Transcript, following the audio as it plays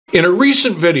In a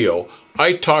recent video,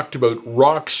 I talked about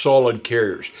rock-solid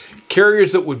carriers.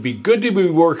 Carriers that would be good to be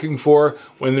working for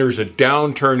when there's a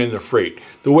downturn in the freight,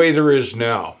 the way there is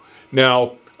now.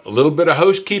 Now, a little bit of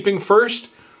housekeeping first.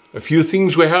 A few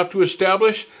things we have to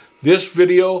establish. This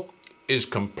video is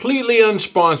completely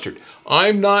unsponsored.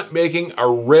 I'm not making a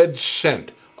red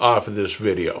cent off of this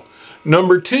video.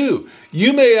 Number two,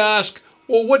 you may ask,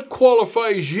 well, what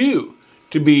qualifies you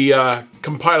to be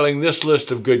compiling this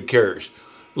list of good carriers?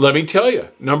 Let me tell you.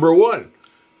 Number one,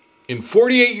 in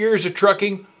 48 years of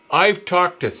trucking, I've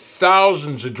talked to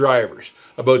thousands of drivers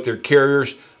about their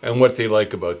carriers and what they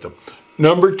like about them.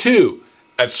 Number two,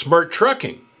 at Smart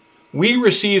Trucking, we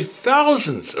receive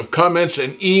thousands of comments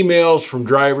and emails from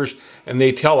drivers, and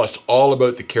they tell us all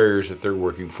about the carriers that they're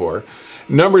working for.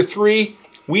 Number three,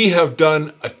 we have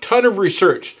done a ton of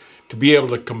research to be able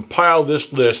to compile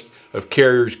this list of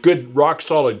carriers, good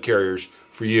rock-solid carriers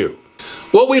for you.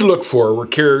 What we look for were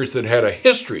carriers that had a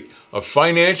history of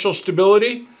financial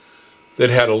stability, that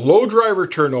had a low driver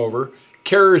turnover,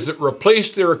 carriers that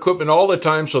replaced their equipment all the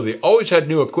time so they always had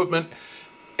new equipment,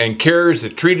 and carriers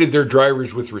that treated their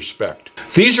drivers with respect.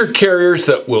 These are carriers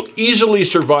that will easily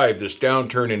survive this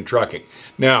downturn in trucking.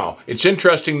 Now, it's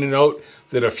interesting to note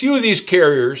that a few of these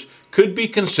carriers could be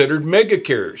considered mega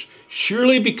carriers,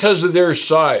 surely because of their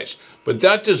size, but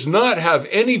that does not have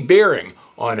any bearing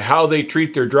on how they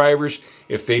treat their drivers.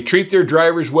 If they treat their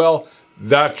drivers well,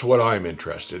 that's what I'm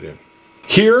interested in.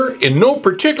 Here, in no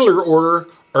particular order,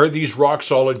 are these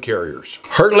rock-solid carriers.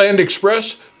 Heartland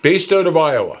Express, based out of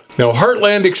Iowa. Now,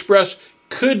 Heartland Express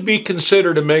could be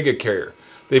considered a mega carrier.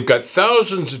 They've got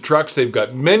thousands of trucks, they've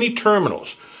got many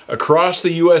terminals across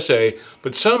the USA,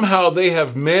 but somehow they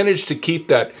have managed to keep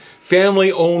that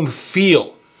family-owned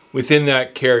feel within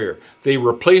that carrier. They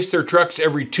replace their trucks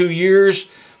every 2 years,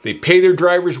 they pay their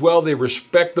drivers well, they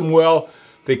respect them well,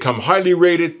 they come highly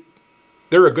rated.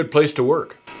 They're a good place to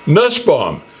work.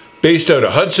 Nussbaum, based out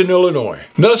of Hudson, Illinois.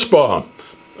 Nussbaum,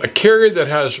 a carrier that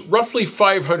has roughly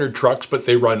 500 trucks, but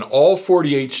they run all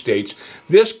 48 states.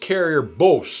 This carrier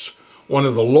boasts one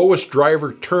of the lowest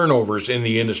driver turnovers in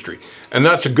the industry. And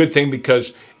that's a good thing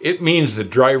because it means the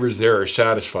drivers there are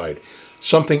satisfied.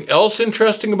 Something else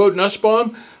interesting about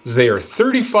Nussbaum is they are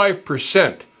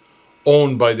 35%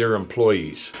 owned by their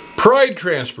employees. Pride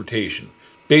Transportation,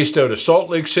 based out of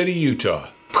Salt Lake City, Utah.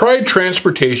 Pride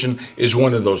Transportation is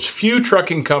one of those few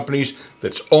trucking companies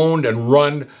that's owned and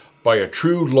run by a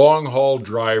true long-haul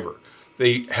driver.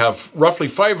 They have roughly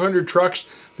 500 trucks.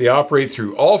 They operate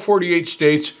through all 48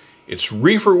 states. It's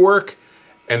reefer work,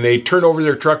 and they turn over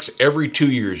their trucks every 2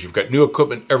 years. You've got new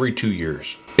equipment every 2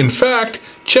 years. In fact,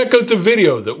 check out the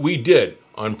video that we did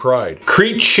on Pride.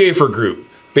 Crete Schaefer Group,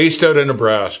 based out of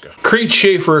Nebraska. Crete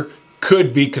Schaefer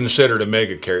could be considered a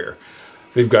mega carrier.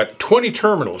 They've got 20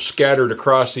 terminals scattered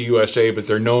across the USA, but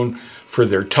they're known for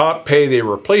their top pay. They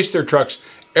replace their trucks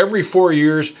every 4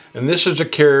 years, and this is a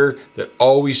carrier that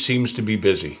always seems to be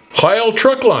busy. Heil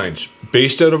Truck Lines,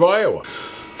 based out of Iowa.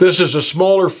 This is a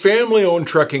smaller family-owned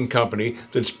trucking company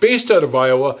that's based out of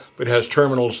Iowa, but has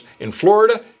terminals in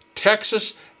Florida,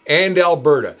 Texas, and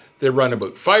Alberta. They run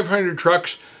about 500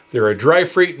 trucks. They're a dry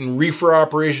freight and reefer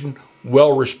operation,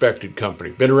 well-respected company,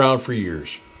 been around for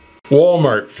years.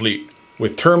 Walmart Fleet,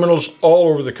 with terminals all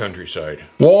over the countryside.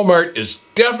 Walmart is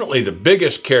definitely the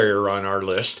biggest carrier on our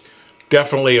list.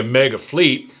 Definitely a mega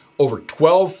fleet, over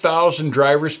 12,000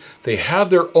 drivers. They have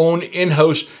their own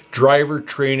in-house driver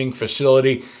training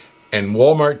facility, and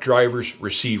Walmart drivers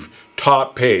receive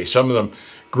top pay, some of them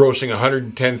grossing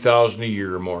 $110,000 a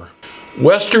year or more.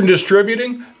 Western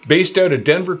Distributing, based out of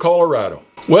Denver, Colorado.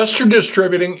 Western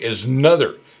Distributing is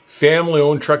another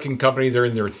family-owned trucking company. They're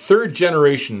in their third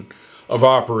generation of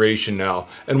operation now,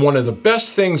 and one of the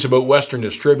best things about Western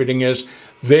Distributing is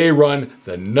they run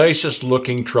the nicest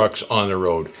looking trucks on the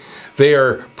road. They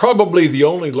are probably the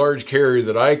only large carrier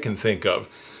that I can think of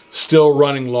still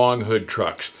running long hood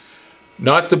trucks.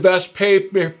 Not the best pay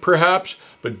perhaps,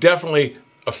 but definitely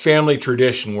a family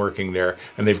tradition working there,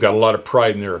 and they've got a lot of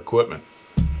pride in their equipment.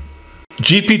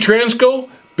 GP Transco,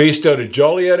 based out of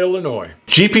Joliet, Illinois.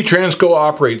 GP Transco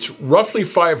operates roughly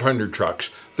 500 trucks.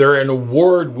 They're an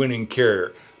award-winning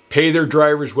carrier. Pay their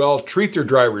drivers well, treat their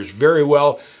drivers very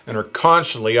well, and are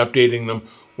constantly updating them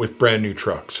with brand new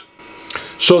trucks.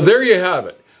 So there you have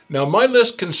it. Now, my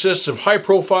list consists of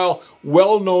high-profile,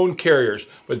 well-known carriers,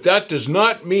 but that does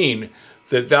not mean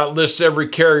that that lists every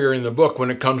carrier in the book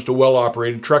when it comes to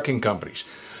well-operated trucking companies.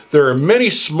 There are many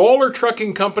smaller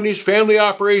trucking companies, family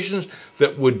operations,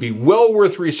 that would be well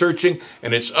worth researching,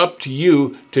 and it's up to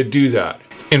you to do that.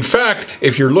 In fact,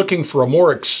 if you're looking for a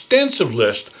more extensive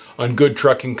list on good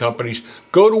trucking companies,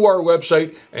 go to our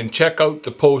website and check out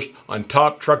the post on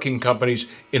top trucking companies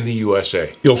in the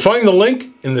USA. You'll find the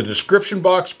link in the description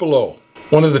box below.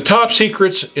 One of the top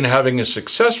secrets in having a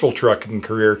successful trucking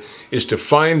career is to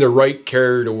find the right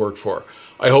carrier to work for.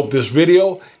 I hope this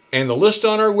video and the list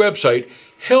on our website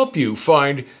help you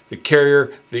find the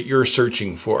carrier that you're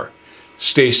searching for.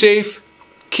 Stay safe,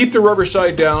 keep the rubber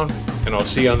side down, and I'll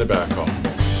see you on the backhaul.